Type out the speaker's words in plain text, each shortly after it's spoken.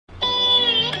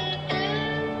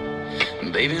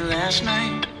Baby, last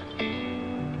night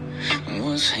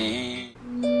was him.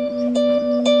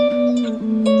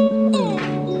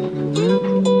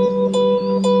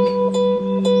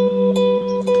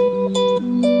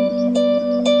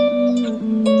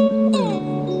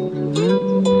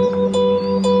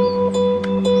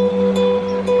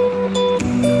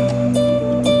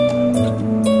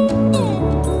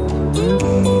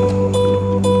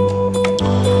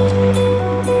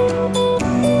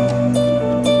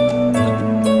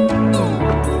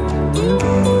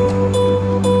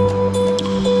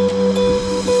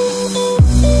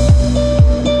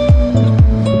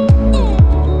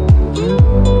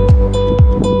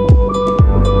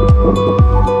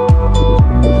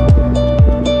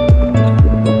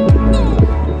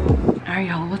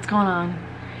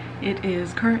 It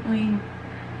is currently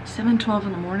 7:12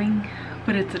 in the morning,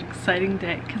 but it's an exciting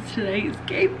day because today is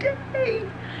game day.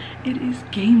 It is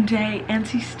game day,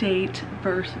 NC State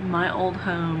versus my old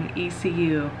home,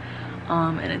 ECU.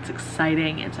 And it's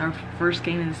exciting. It's our first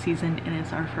game of the season and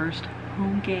it's our first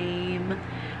home game.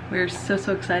 We're so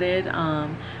excited.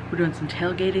 We're doing some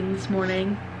tailgating this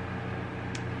morning.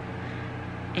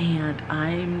 And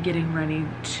I'm getting ready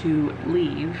to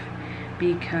leave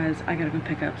because I gotta go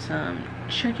pick up some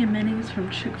chicken minis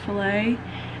from Chick-fil-A,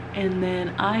 and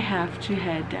then I have to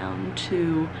head down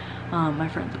to my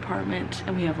friend's apartment,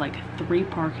 and we have like 3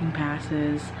 parking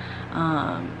passes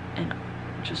and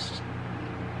just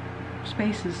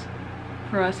spaces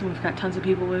for us, and we've got tons of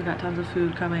people, we've got tons of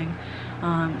food coming,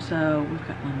 so we've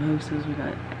got mimosas, we've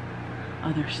got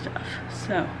other stuff.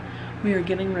 So we are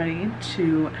getting ready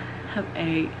to have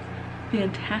a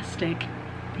fantastic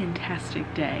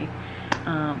day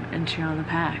and cheer on the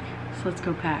pack. So let's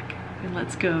go pack and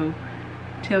let's go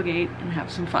tailgate and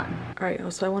have some fun. Alright,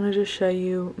 so I wanted to show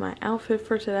you my outfit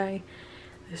for today.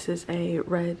 This is a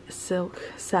red silk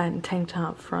satin tank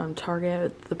top from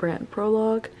Target, the brand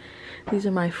Prologue. These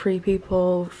are my Free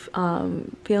People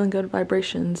Feeling Good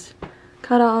Vibrations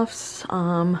cutoffs,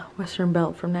 Western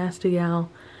belt from Nasty Gal,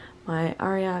 my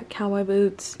Ariat cowboy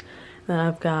boots. Then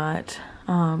I've got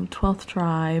 12th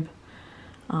Tribe,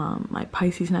 my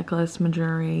Pisces necklace,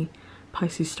 Majuri,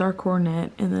 Pisces star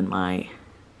coronet, and then my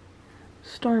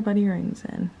star bud earrings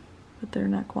in, but they're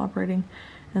not cooperating.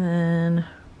 And then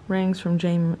rings from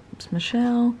James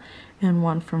Michelle and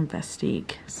one from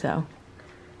Vestique. So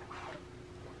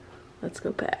let's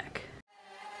go pack.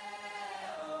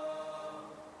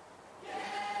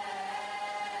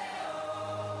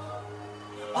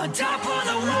 On top of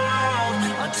the world,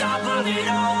 on top of it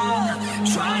all,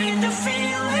 trying to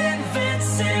feel invincible.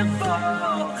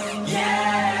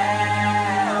 Yeah,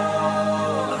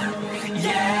 oh,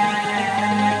 yeah,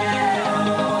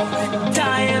 oh.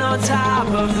 Dying on top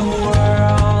of the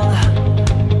world.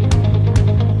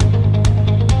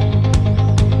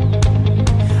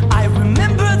 I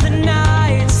remember the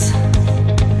nights,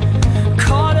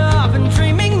 caught up and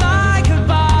dreaming my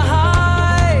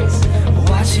goodbyes,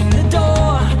 watching the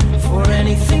door for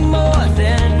anything more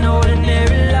than an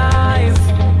ordinary life.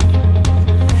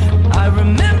 I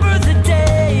remember the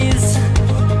days,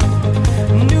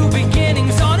 new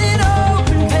beginnings on an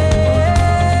open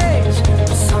page,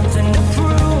 something to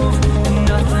prove and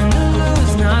nothing to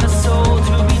lose, not a soul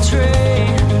to betray.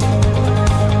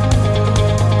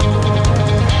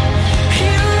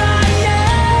 Here I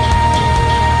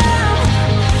am,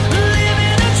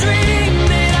 living a dream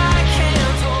that I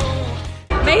can't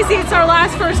hold. Maisie, it's our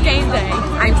last first game day.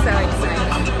 I'm so excited.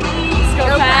 Let's go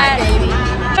back, pack. baby.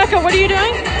 Becca, what are you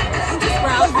doing? I'm just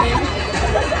browsing.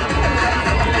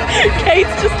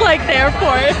 Kate's just like there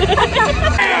for it.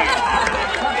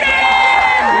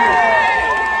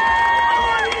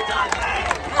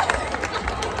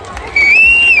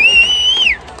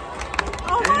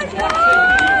 Oh my God!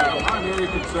 I'm very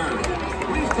concerned.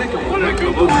 Please take a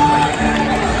look.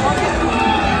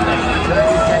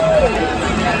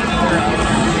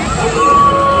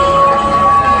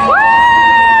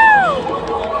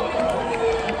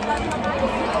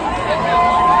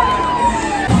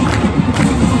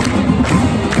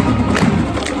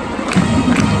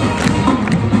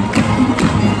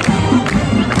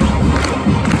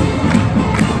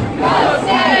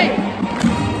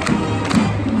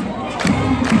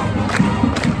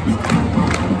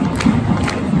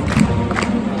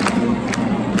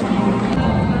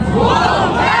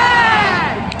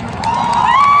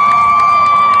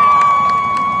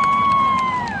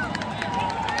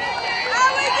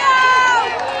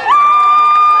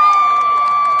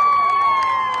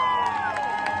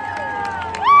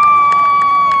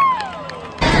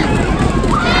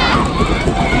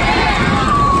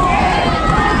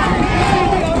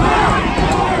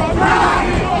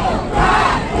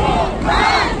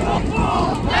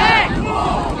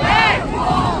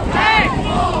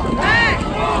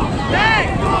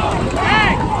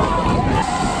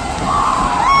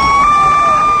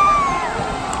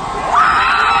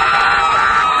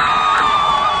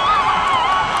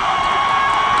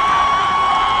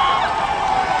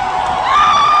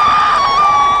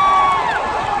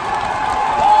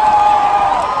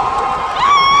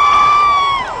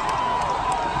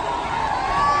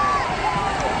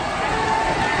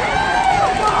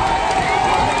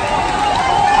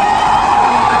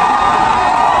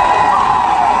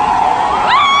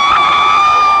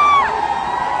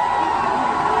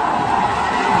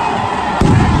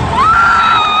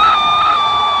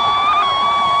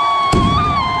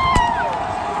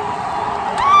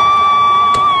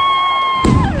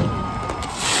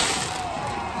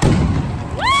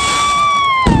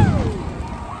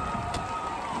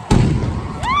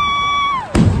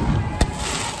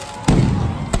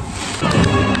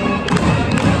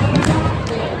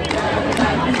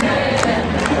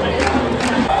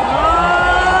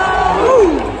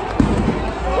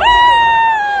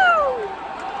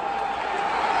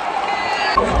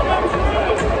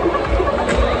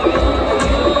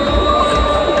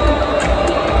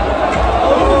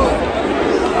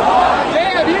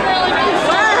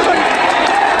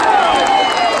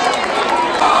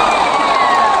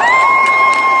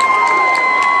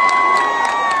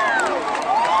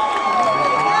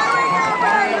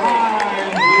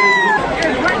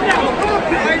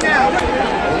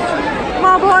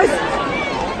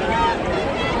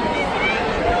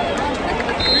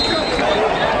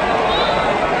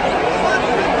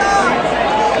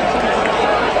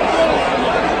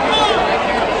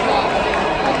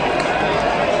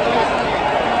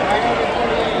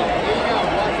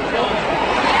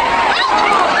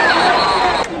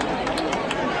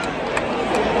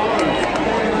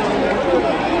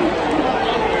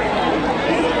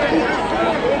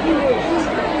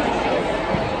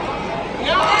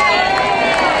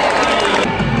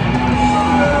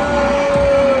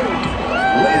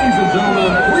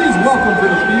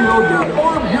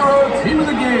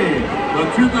 the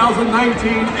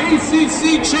 2019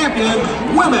 ACC champion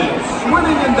women's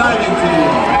swimming and diving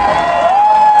team.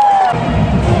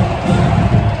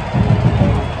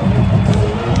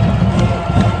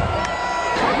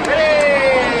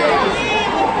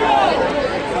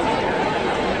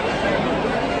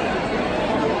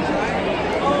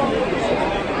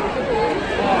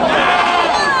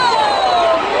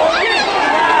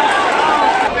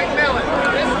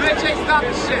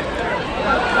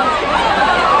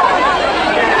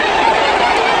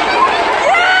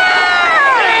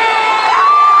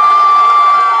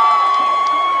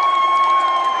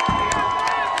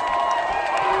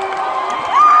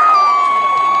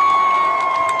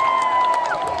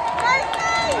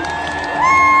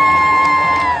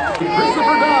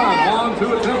 To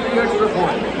attempt the extra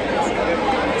point.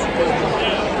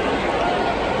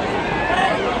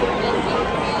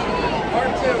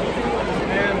 Part 2.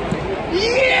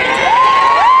 Yeah!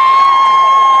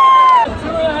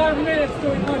 2.5 minutes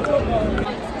doing one football.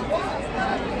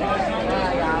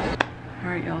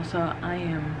 Alright y'all, so I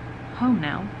am home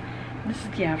now. This is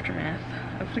the aftermath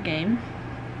of the game.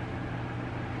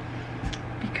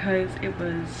 Because it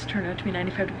was turned out to be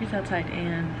 95 degrees outside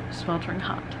and sweltering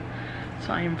hot.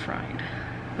 So I am fried,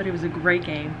 but it was a great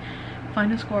game.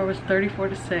 Final score was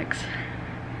 34-6.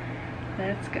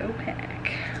 Let's go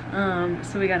Pack.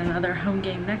 So we got another home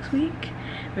game next week.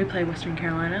 We play Western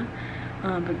Carolina,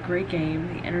 but great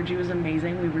game. The energy was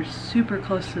amazing. We were super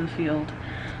close to the field,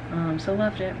 so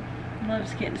loved it. Loved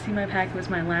just getting to see my Pack. It was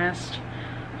my last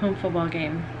home football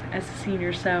game as a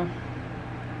senior, so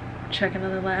checking on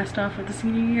the last off of the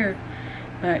senior year.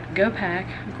 But go Pack,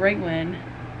 great win.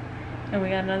 And we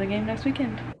got another game next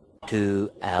weekend.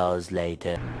 2 hours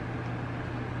later.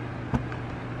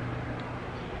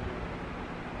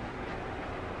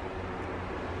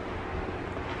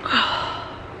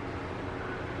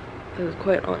 That was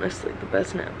quite honestly the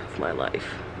best nap of my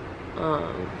life.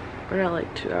 We're not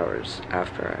like 2 hours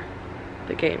after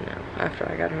the game now. After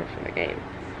I got home from the game.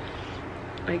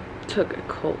 I took a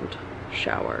cold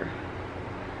shower.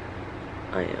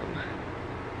 I am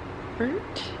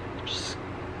burnt. Just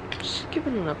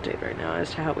giving an update right now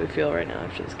as to how we feel right now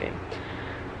after this game.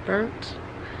 Burnt.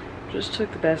 Just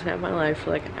took the best nap of my life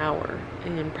for like an hour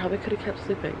and probably could have kept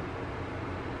sleeping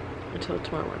until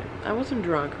tomorrow morning. I wasn't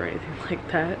drunk or anything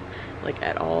like that, like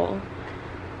at all.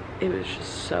 It was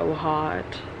just so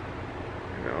hot.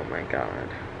 Oh my god.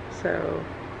 So,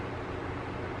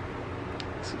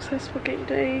 successful game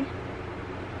day?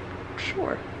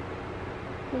 Sure.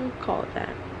 We'll call it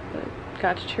that. But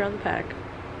got to cheer on the Pack.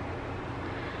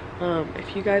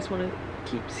 If you guys want to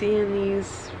keep seeing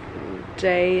these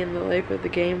day in the life of the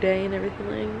game day and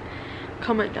everything,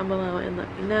 comment down below and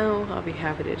let me know. I'll be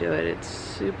happy to do it. It's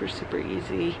super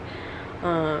easy.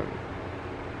 But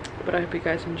I hope you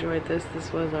guys enjoyed this.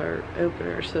 This was our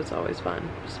opener, so it's always fun.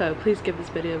 So please give this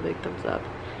video a big thumbs up.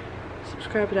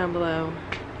 Subscribe down below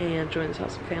and join this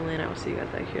awesome family, and I will see you guys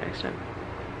back here next time.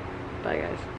 Bye guys.